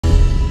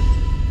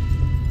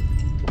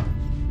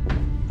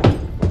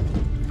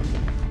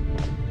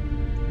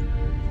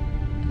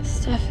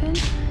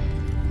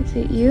Damon? Is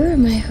it you or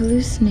am I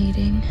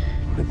hallucinating?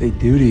 What did they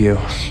do to you?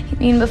 You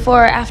mean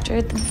before or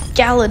after the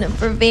gallon of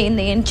vervain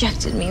they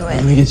injected me with?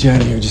 Let me get you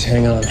out of here. Just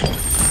hang on.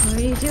 Why are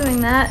you doing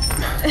that?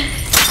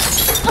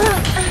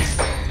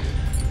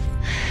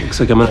 Looks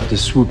like I'm gonna have to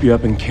swoop you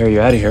up and carry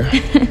you out of here.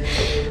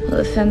 Well,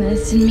 the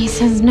feminist in me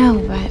says no,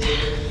 but...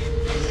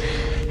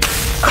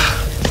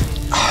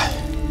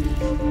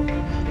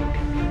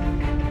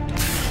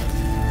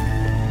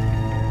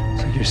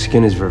 It's like your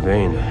skin is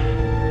vervain.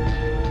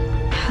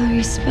 How do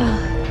you spell?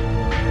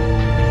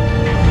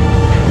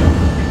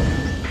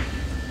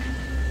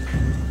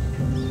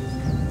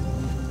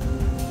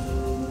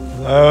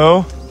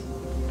 Hello?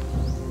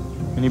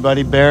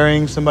 Anybody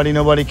burying somebody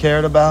nobody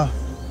cared about?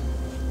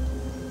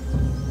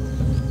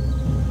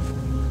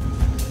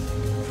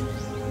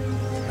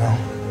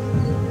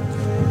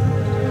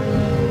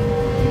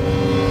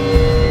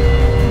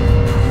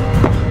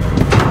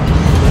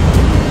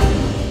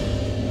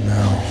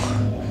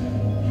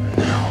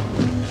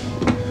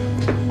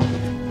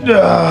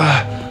 No.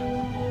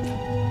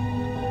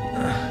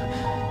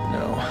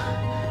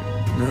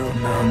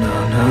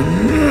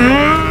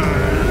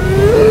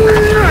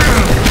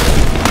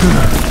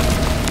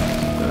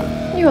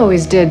 You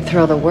always did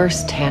throw the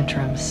worst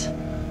tantrums.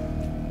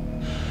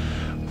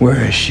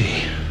 Where is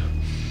she?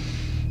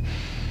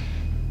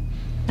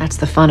 That's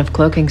the fun of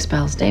cloaking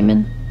spells,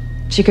 Damon.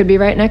 She could be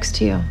right next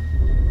to you.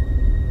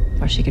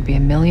 Or she could be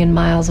 1,000,000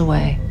 miles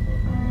away.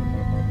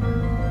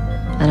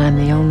 And I'm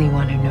the only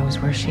one who knows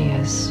where she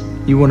is.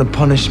 You want to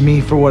punish me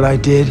for what I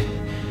did?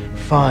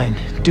 Fine,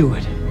 do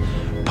it.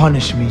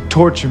 Punish me,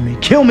 torture me,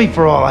 kill me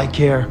for all I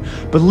care.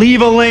 But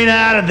leave Elena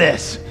out of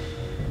this!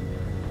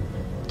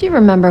 Do you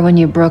remember when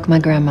you broke my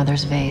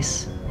grandmother's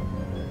vase?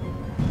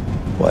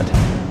 What?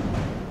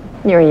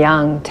 You were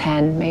young,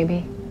 10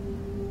 maybe.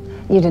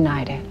 You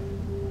denied it.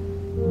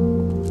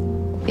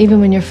 Even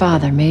when your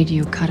father made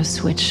you cut a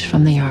switch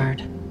from the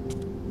yard.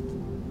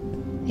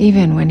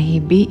 Even when he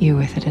beat you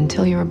with it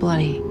until you were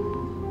bloody.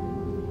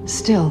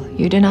 Still,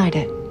 you denied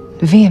it,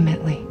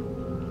 vehemently.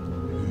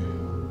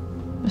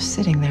 Just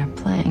sitting there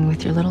playing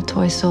with your little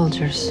toy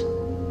soldiers,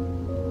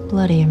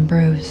 bloody and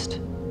bruised.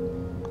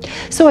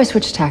 So I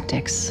switched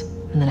tactics,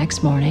 and the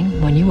next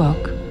morning, when you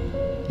woke,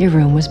 your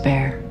room was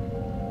bare.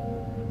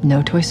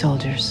 No toy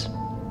soldiers,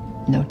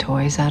 no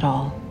toys at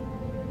all.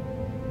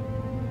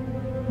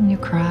 And you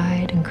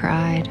cried and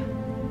cried,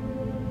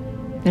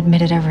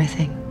 admitted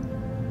everything.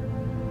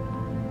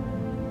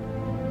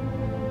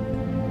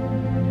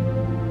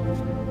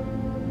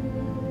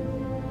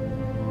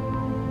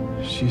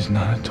 She's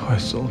not a toy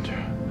soldier.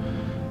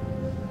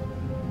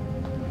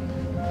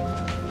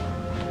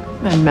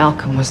 And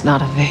Malcolm was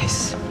not a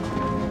vase.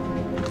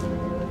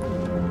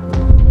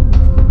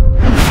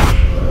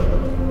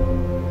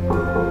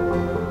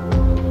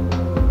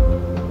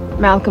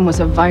 Malcolm was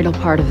a vital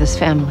part of this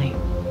family.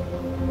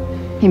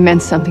 He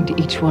meant something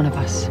to each one of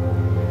us.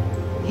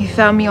 He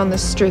found me on the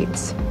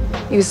streets.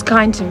 He was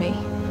kind to me,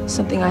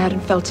 something I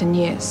hadn't felt in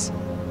years.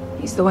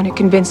 He's the one who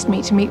convinced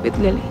me to meet with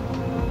Lily.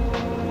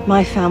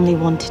 My family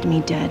wanted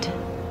me dead.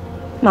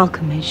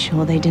 Malcolm made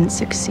sure they didn't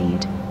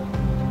succeed.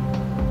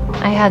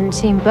 I hadn't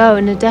seen Beau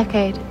in a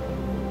decade.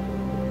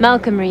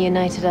 Malcolm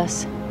reunited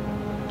us.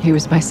 He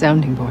was my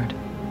sounding board.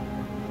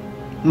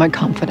 My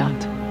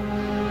confidant.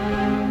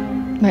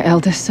 My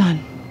eldest son.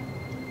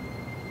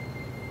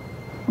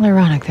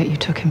 Ironic that you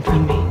took him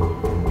from me.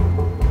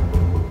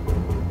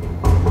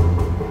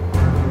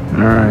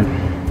 All right.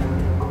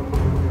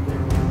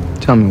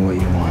 Tell me what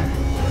you want.